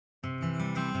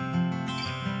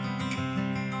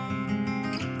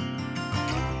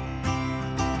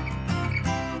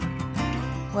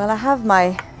Well, I have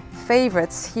my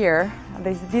favorites here.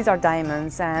 These are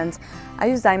diamonds, and I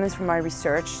use diamonds for my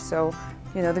research. So,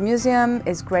 you know, the museum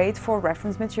is great for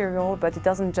reference material, but it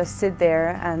doesn't just sit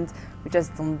there and we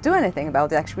just don't do anything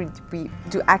about it. Actually, we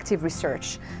do active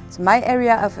research. So my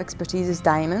area of expertise is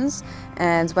diamonds,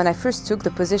 and when I first took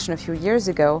the position a few years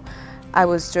ago, I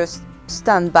was just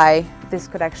stunned by this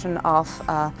collection of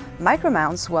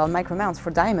micromounts. Well, micromounts for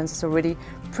diamonds is already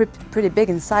pretty big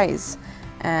in size.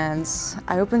 And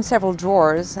I opened several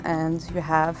drawers, and you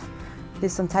have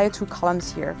this entire 2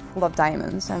 columns here full of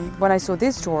diamonds. And when I saw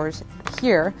these drawers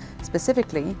here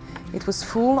specifically, it was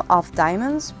full of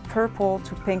diamonds, purple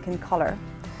to pink in color.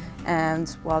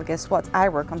 And well, guess what? I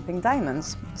work on pink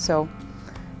diamonds. So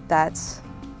that's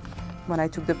when I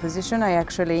took the position, I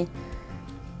actually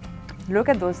looked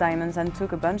at those diamonds and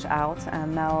took a bunch out,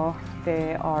 and now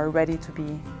they are ready to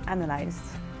be analyzed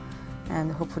and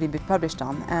hopefully be published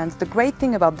on. And the great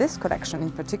thing about this collection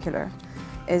in particular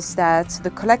is that the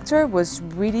collector was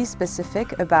really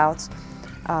specific about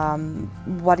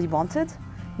what he wanted,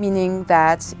 meaning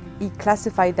that he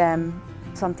classified them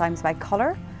sometimes by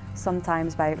color,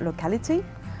 sometimes by locality,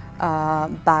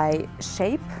 by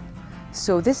shape.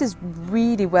 So this is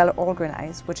really well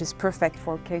organized, which is perfect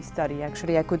for case study.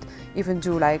 Actually, I could even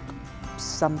do like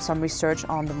some research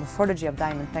on the morphology of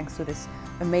diamond thanks to this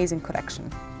amazing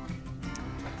collection.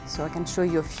 So I can show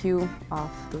you a few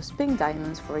of those pink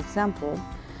diamonds, for example.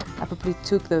 I probably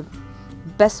took the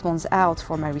best ones out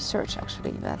for my research,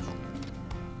 actually, that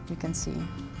you can see.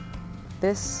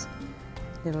 This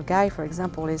little guy, for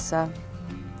example, is a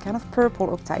kind of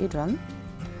purple octahedron.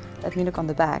 Let me look on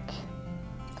the back.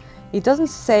 It doesn't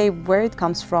say where it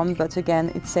comes from, but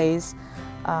again, it says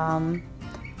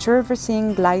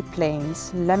traversing light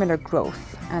planes, lamellar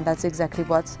growth, and that's exactly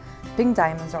what pink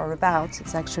diamonds are about.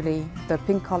 It's actually, the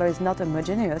pink color is not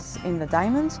homogeneous in the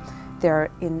diamond, they're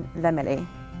in lamellae.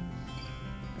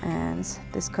 And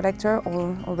this collector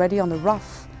already on the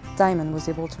rough diamond was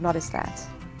able to notice that.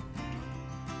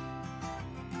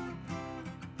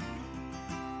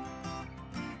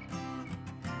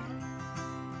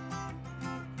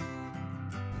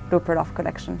 Rupert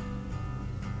collection.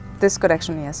 This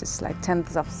collection, yes, is like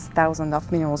tens of thousands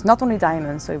of minerals, not only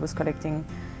diamonds, so it was collecting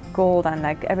gold and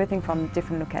like everything from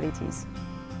different localities.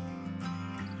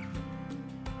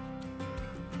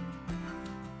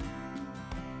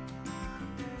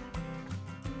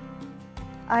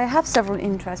 I have several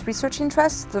research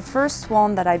interests. The first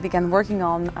one that I began working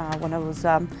on when I was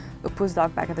a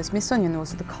postdoc back at the Smithsonian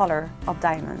was the color of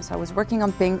diamonds. I was working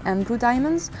on pink and blue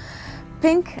diamonds.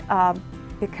 Pink,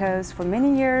 because for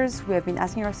many years we have been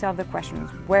asking ourselves the question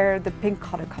where the pink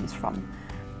color comes from.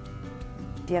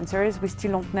 The answer is we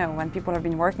still don't know, and people have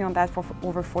been working on that for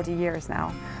over 40 years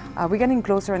now. We're getting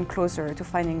closer and closer to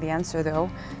finding the answer though,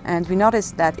 and we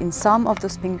noticed that in some of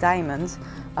those pink diamonds,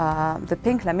 the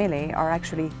pink lamellae are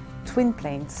actually twin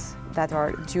planes that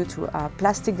are due to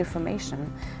plastic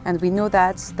deformation, and we know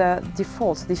that the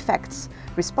defects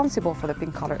responsible for the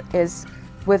pink color is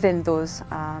within those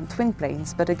twin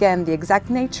planes. But again, the exact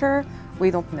nature,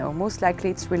 we don't know. Most likely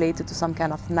it's related to some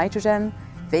kind of nitrogen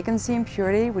vacancy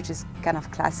impurity, which is kind of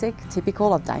classic,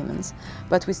 typical of diamonds,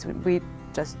 but we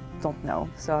just don't know.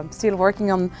 So I'm still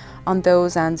working on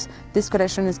those, and this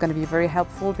collection is going to be very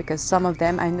helpful because some of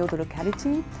them I know the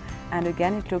locality, and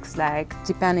again it looks like,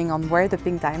 depending on where the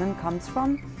pink diamond comes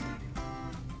from,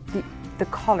 the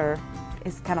color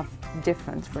is kind of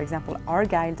different. For example,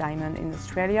 Argyle diamond in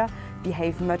Australia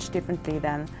behave much differently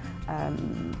than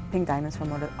pink diamonds from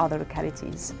other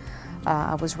localities.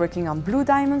 I was working on blue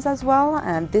diamonds as well,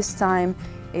 and this time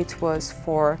it was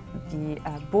for the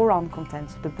boron content.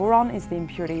 The boron is the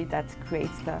impurity that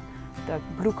creates the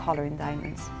blue color in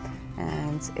diamonds.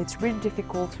 And it's really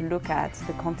difficult to look at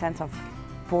the content of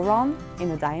boron in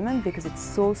a diamond because it's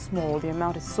so small, the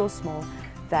amount is so small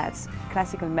that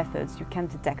classical methods, you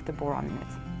can't detect the boron in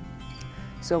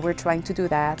it. So we're trying to do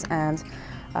that. And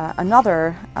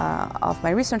another of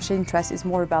my research interests is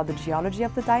more about the geology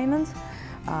of the diamond.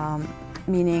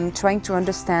 Meaning trying to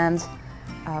understand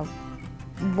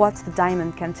what the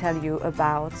diamond can tell you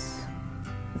about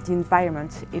the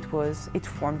environment it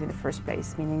formed in the first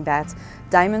place, meaning that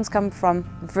diamonds come from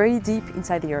very deep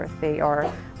inside the earth. They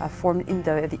are formed in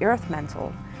the earth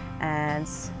mantle, and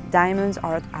diamonds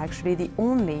are actually the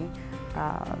only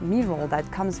mineral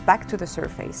that comes back to the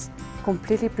surface,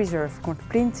 completely preserved,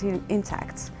 completely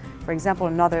intact. For example,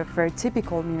 another very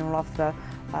typical mineral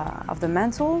of the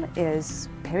mantle is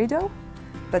peridot.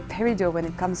 But peridot, when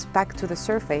it comes back to the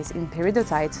surface in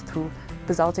peridotite through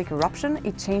basaltic eruption,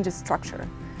 it changes structure.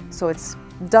 So it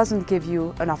doesn't give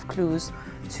you enough clues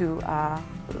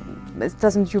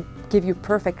give you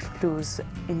perfect clues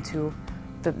into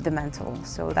the mental.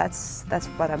 So that's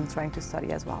what I'm trying to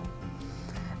study as well.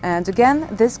 And again,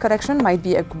 this collection might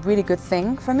be a really good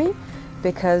thing for me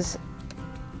because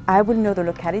I will know the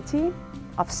locality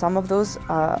of some of those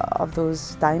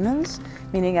diamonds,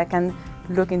 meaning I can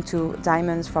look into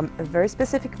diamonds from a very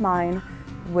specific mine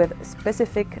with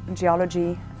specific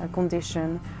geology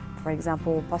condition, for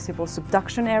example, possible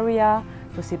subduction area,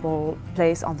 possible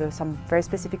place under some very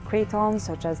specific cratons,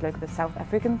 such as like the South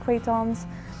African cratons,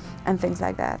 and things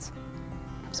like that.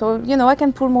 So, you know, I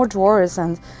can pull more drawers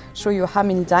and show you how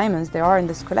many diamonds there are in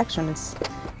this collection.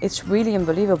 It's really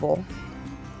unbelievable.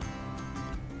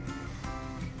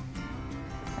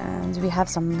 And we have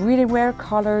some really rare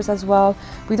colors as well.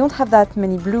 We don't have that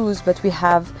many blues, but we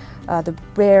have the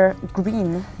rare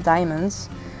green diamonds.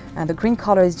 And the green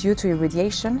color is due to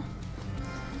irradiation,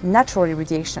 natural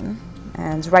irradiation.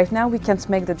 And right now we can't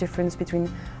make the difference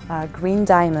between green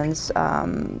diamonds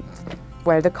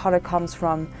where the color comes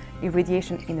from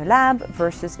irradiation in a lab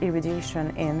versus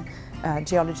irradiation in a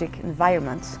geologic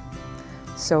environment.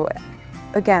 So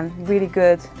again, really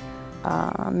good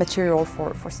material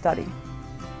for study.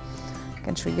 I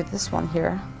can show you this one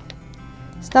here.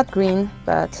 It's not green,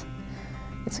 but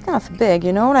it's kind of big,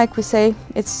 you know, like we say,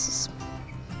 it's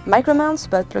micro amounts,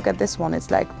 but look at this one, it's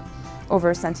like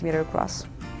over a centimeter across.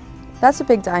 That's a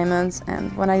big diamond,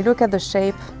 and when I look at the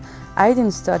shape, I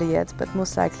didn't study it, but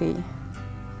most likely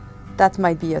that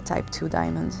might be a type 2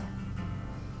 diamond.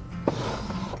 I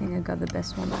think I got the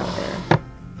best one out there.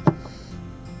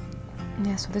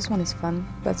 Yeah, so this one is fun,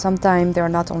 but sometimes they are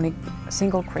not only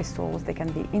single crystals, they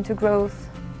can be intergrowth,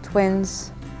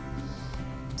 twins.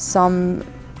 Some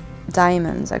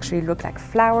diamonds actually look like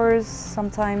flowers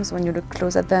sometimes when you look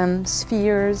close at them,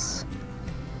 spheres,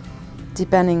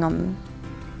 depending on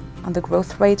the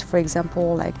growth rate. For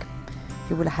example, like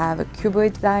you will have a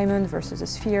cuboid diamond versus a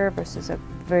sphere versus a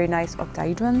very nice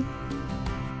octahedron.